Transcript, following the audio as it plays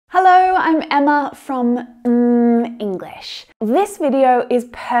Hello, I'm Emma from English. This video is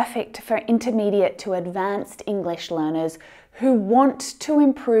perfect for intermediate to advanced English learners who want to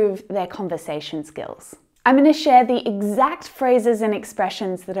improve their conversation skills. I'm going to share the exact phrases and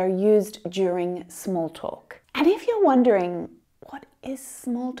expressions that are used during small talk. And if you're wondering, what is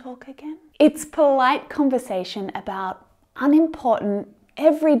small talk again? It's polite conversation about unimportant,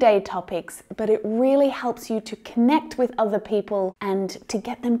 everyday topics, but it really helps you to connect with other people and to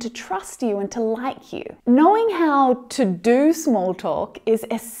get them to trust you and to like you. Knowing how to do small talk is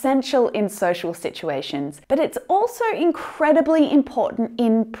essential in social situations, but it's also incredibly important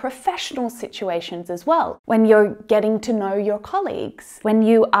in professional situations as well. When you're getting to know your colleagues, when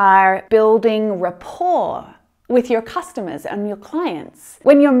you are building rapport with your customers and your clients,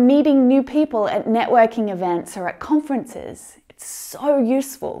 when you're meeting new people at networking events or at conferences. So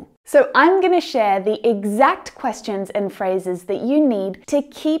useful. So I'm going to share the exact questions and phrases that you need to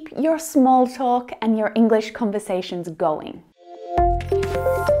keep your small talk and your English conversations going.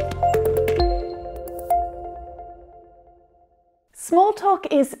 Small talk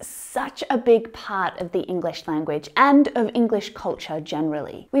is such a big part of the English language and of English culture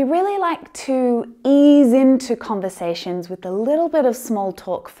generally. We really like to ease into conversations with a little bit of small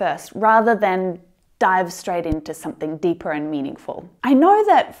talk first, rather than dive straight into something deeper and meaningful. I know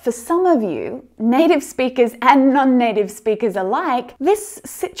that for some of you, native speakers and non-native speakers alike, this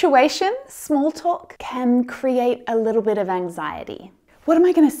situation, small talk, can create a little bit of anxiety. What am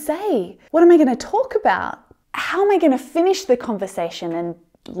I going to say? What am I going to talk about? How am I going to finish the conversation and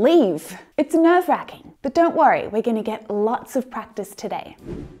leave? It's nerve-wracking, but don't worry, we're going to get lots of practice today.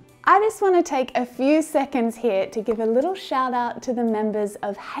 I just want to take a few seconds here to give a little shout out to the members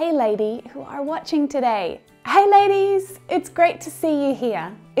of Hey Lady who are watching today. Hey ladies, it's great to see you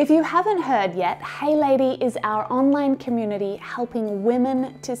here. If you haven't heard yet, Hey Lady is our online community helping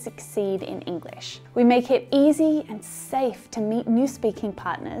women to succeed in English. We make it easy and safe to meet new speaking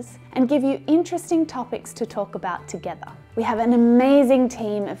partners and give you interesting topics to talk about together. We have an amazing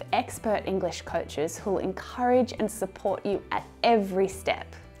team of expert English coaches who will encourage and support you at every step.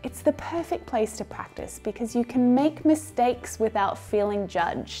 It's the perfect place to practice because you can make mistakes without feeling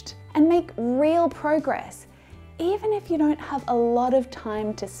judged and make real progress, even if you don't have a lot of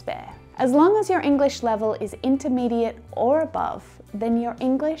time to spare. As long as your English level is intermediate or above, then your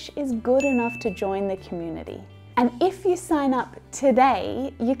English is good enough to join the community. And if you sign up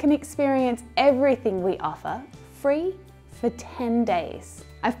today, you can experience everything we offer free for 10 days.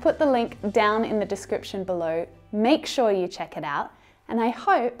 I've put the link down in the description below. Make sure you check it out. And I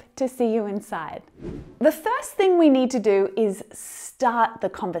hope to see you inside. The first thing we need to do is start the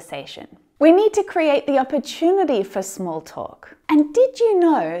conversation. We need to create the opportunity for small talk. And did you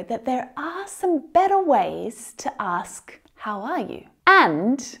know that there are some better ways to ask, how are you?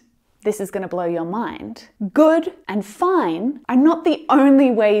 And, this is going to blow your mind, good and fine are not the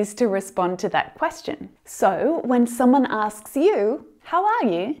only ways to respond to that question. So when someone asks you, how are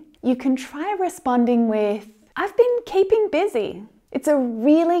you? You can try responding with, I've been keeping busy. It's a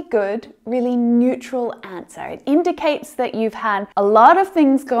really good, really neutral answer. It indicates that you've had a lot of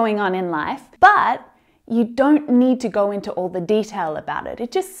things going on in life, but you don't need to go into all the detail about it.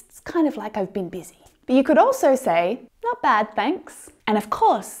 It's just kind of like I've been busy. But you could also say, not bad, thanks. And of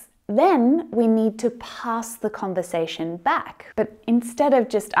course, then we need to pass the conversation back. But instead of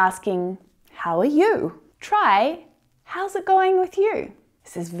just asking, how are you? Try, how's it going with you?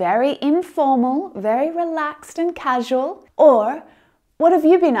 This is very informal, very relaxed and casual. Or, what have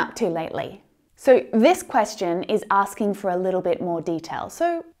you been up to lately? So this question is asking for a little bit more detail.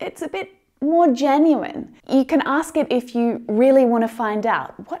 So it's a bit more genuine. You can ask it if you really want to find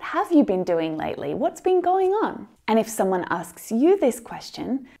out, what have you been doing lately? What's been going on? And if someone asks you this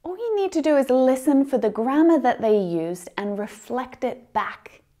question, all you need to do is listen for the grammar that they used and reflect it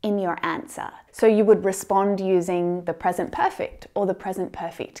back in your answer. So you would respond using the present perfect or the present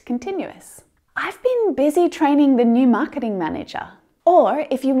perfect continuous. I've been busy training the new marketing manager. Or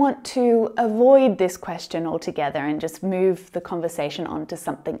if you want to avoid this question altogether and just move the conversation on to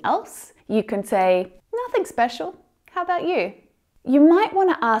something else, you can say, nothing special. How about you? You might want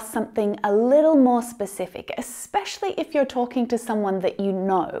to ask something a little more specific, especially if you're talking to someone that you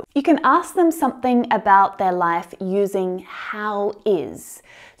know. You can ask them something about their life using how is.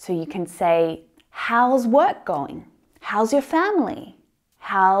 So you can say, how's work going? How's your family?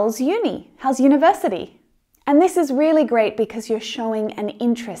 How's uni? How's university? And this is really great because you're showing an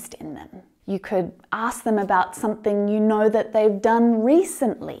interest in them. You could ask them about something you know that they've done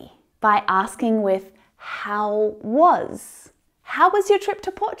recently by asking with, how was? How was your trip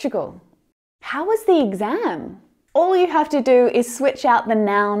to Portugal? How was the exam? All you have to do is switch out the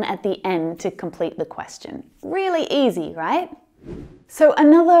noun at the end to complete the question. Really easy, right? So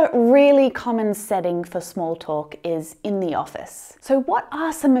another really common setting for small talk is in the office. So what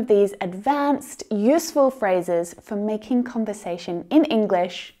are some of these advanced, useful phrases for making conversation in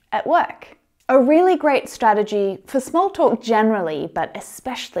English at work? A really great strategy for small talk generally, but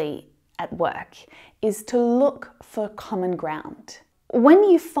especially at work, is to look for common ground. When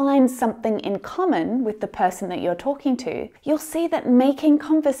you find something in common with the person that you're talking to, you'll see that making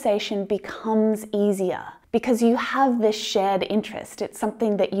conversation becomes easier because you have this shared interest. It's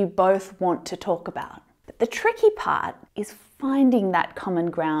something that you both want to talk about. But the tricky part is finding that common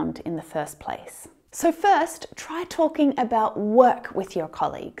ground in the first place. So first, try talking about work with your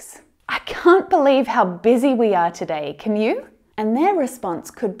colleagues. I can't believe how busy we are today, can you? And their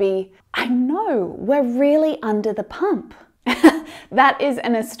response could be, I know, we're really under the pump. That is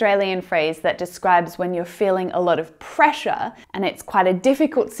an Australian phrase that describes when you're feeling a lot of pressure and it's quite a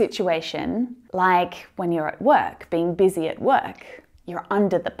difficult situation, like when you're at work, being busy at work. You're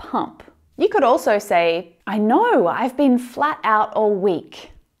under the pump. You could also say, I know, I've been flat out all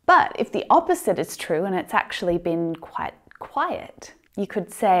week. But if the opposite is true and it's actually been quite quiet, you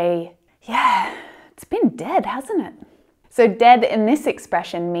could say, yeah, it's been dead, hasn't it? So dead in this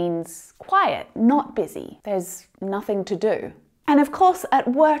expression means quiet, not busy. There's nothing to do. And of course,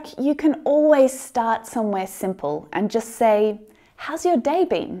 at work, you can always start somewhere simple and just say, how's your day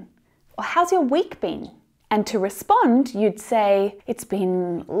been? Or how's your week been? And to respond, you'd say, it's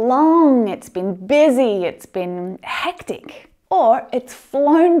been long, it's been busy, it's been hectic. Or it's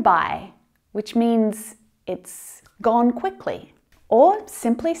flown by, which means it's gone quickly. Or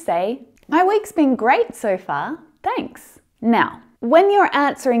simply say, my week's been great so far, thanks. Now, when you're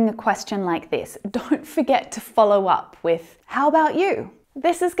answering a question like this, don't forget to follow up with, how about you?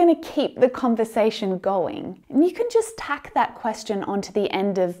 This is going to keep the conversation going. And you can just tack that question onto the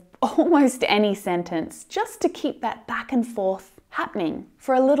end of almost any sentence, just to keep that back and forth happening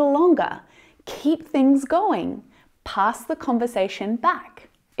for a little longer. Keep things going. Pass the conversation back.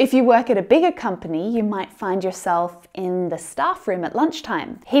 If you work at a bigger company, you might find yourself in the staff room at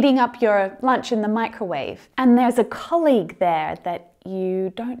lunchtime, heating up your lunch in the microwave, and there's a colleague there that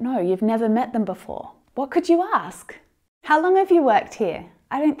you don't know, you've never met them before. What could you ask? How long have you worked here?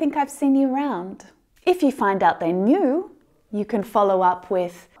 I don't think I've seen you around. If you find out they're new, you can follow up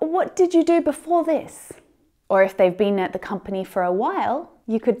with, what did you do before this? Or if they've been at the company for a while,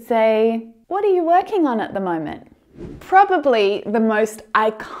 you could say, what are you working on at the moment? Probably the most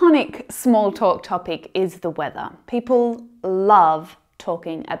iconic small talk topic is the weather. People love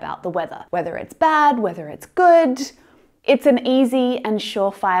talking about the weather, whether it's bad, whether it's good. It's an easy and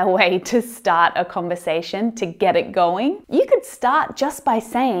surefire way to start a conversation, to get it going. You could start just by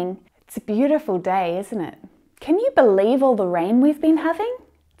saying, it's a beautiful day, isn't it? Can you believe all the rain we've been having?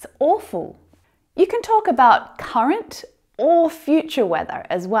 It's awful. You can talk about current or future weather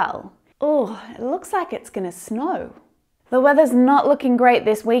as well. Oh, it looks like it's gonna snow. The weather's not looking great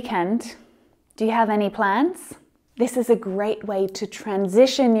this weekend. Do you have any plans? This is a great way to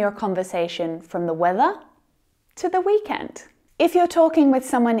transition your conversation from the weather to the weekend. If you're talking with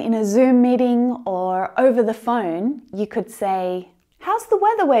someone in a Zoom meeting or over the phone, you could say, how's the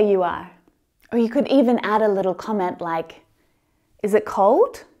weather where you are? Or you could even add a little comment like, is it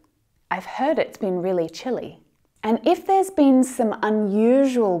cold? I've heard it's been really chilly. And if there's been some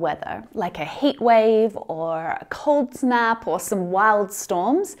unusual weather, like a heat wave or a cold snap or some wild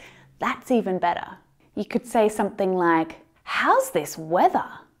storms, that's even better. You could say something like, how's this weather?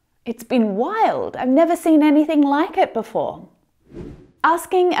 It's been wild. I've never seen anything like it before.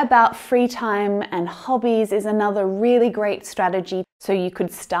 Asking about free time and hobbies is another really great strategy. So you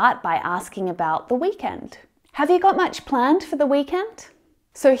could start by asking about the weekend. Have you got much planned for the weekend?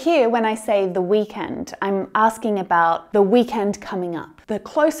 So here, when I say the weekend, I'm asking about the weekend coming up, the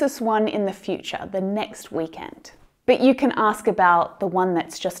closest one in the future, the next weekend. But you can ask about the one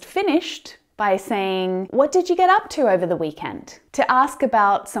that's just finished by saying, what did you get up to over the weekend? To ask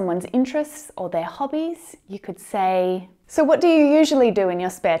about someone's interests or their hobbies, you could say, so what do you usually do in your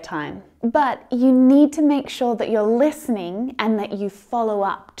spare time? But you need to make sure that you're listening and that you follow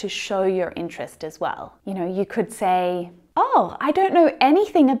up to show your interest as well. You know, you could say, oh, I don't know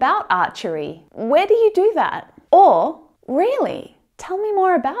anything about archery. Where do you do that? Or, really, tell me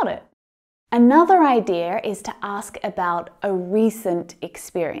more about it. Another idea is to ask about a recent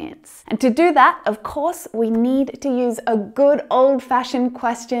experience. And to do that, of course, we need to use a good old-fashioned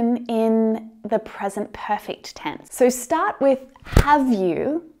question in the present perfect tense. So start with have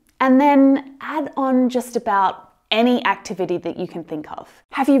you, and then add on just about any activity that you can think of.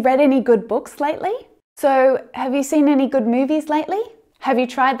 Have you read any good books lately? So, have you seen any good movies lately? Have you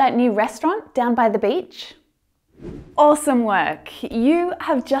tried that new restaurant down by the beach? Awesome work! You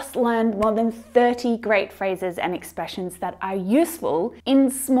have just learned more than 30 great phrases and expressions that are useful in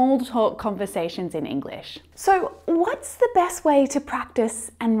small talk conversations in English. So, what's the best way to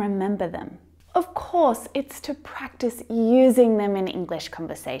practice and remember them? Of course, it's to practice using them in English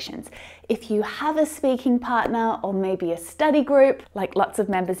conversations. If you have a speaking partner or maybe a study group, like lots of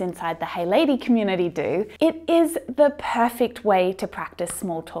members inside the Hey Lady community do, it is the perfect way to practice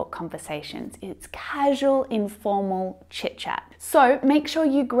small talk conversations. It's casual, informal chit-chat. So make sure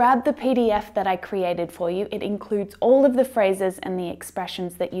you grab the PDF that I created for you. It includes all of the phrases and the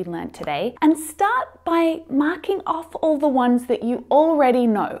expressions that you learned today, and start by marking off all the ones that you already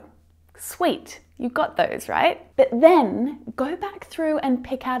know. Sweet, you got those, right? But then go back through and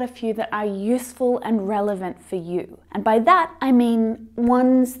pick out a few that are useful and relevant for you. And by that, I mean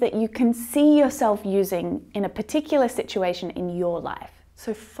ones that you can see yourself using in a particular situation in your life.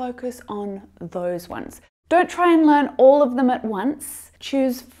 So focus on those ones. Don't try and learn all of them at once.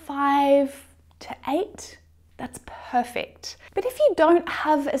 Choose 5 to 8. That's perfect. But if you don't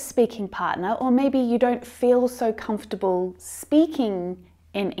have a speaking partner, or maybe you don't feel so comfortable speaking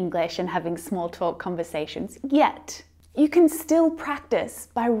in English and having small talk conversations yet, you can still practice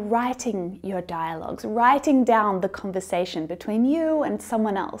by writing your dialogues, writing down the conversation between you and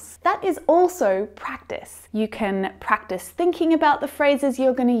someone else. That is also practice. You can practice thinking about the phrases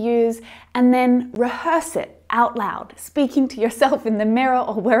you're going to use and then rehearse it out loud, speaking to yourself in the mirror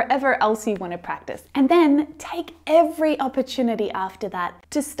or wherever else you want to practice. And then take every opportunity after that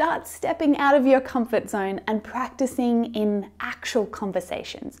to start stepping out of your comfort zone and practicing in actual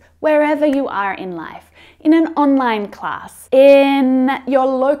conversations, wherever you are in life, in an online class, in your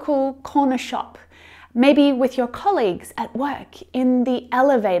local corner shop, maybe with your colleagues at work, in the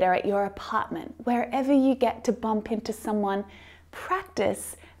elevator at your apartment, wherever you get to bump into someone.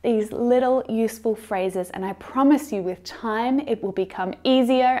 Practice these little useful phrases, and I promise you with time it will become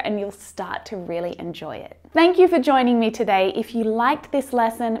easier and you'll start to really enjoy it. Thank you for joining me today. If you liked this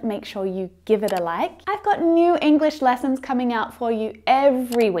lesson, make sure you give it a like. I've got new English lessons coming out for you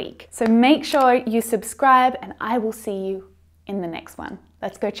every week, so make sure you subscribe and I will see you in the next one.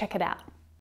 Let's go check it out.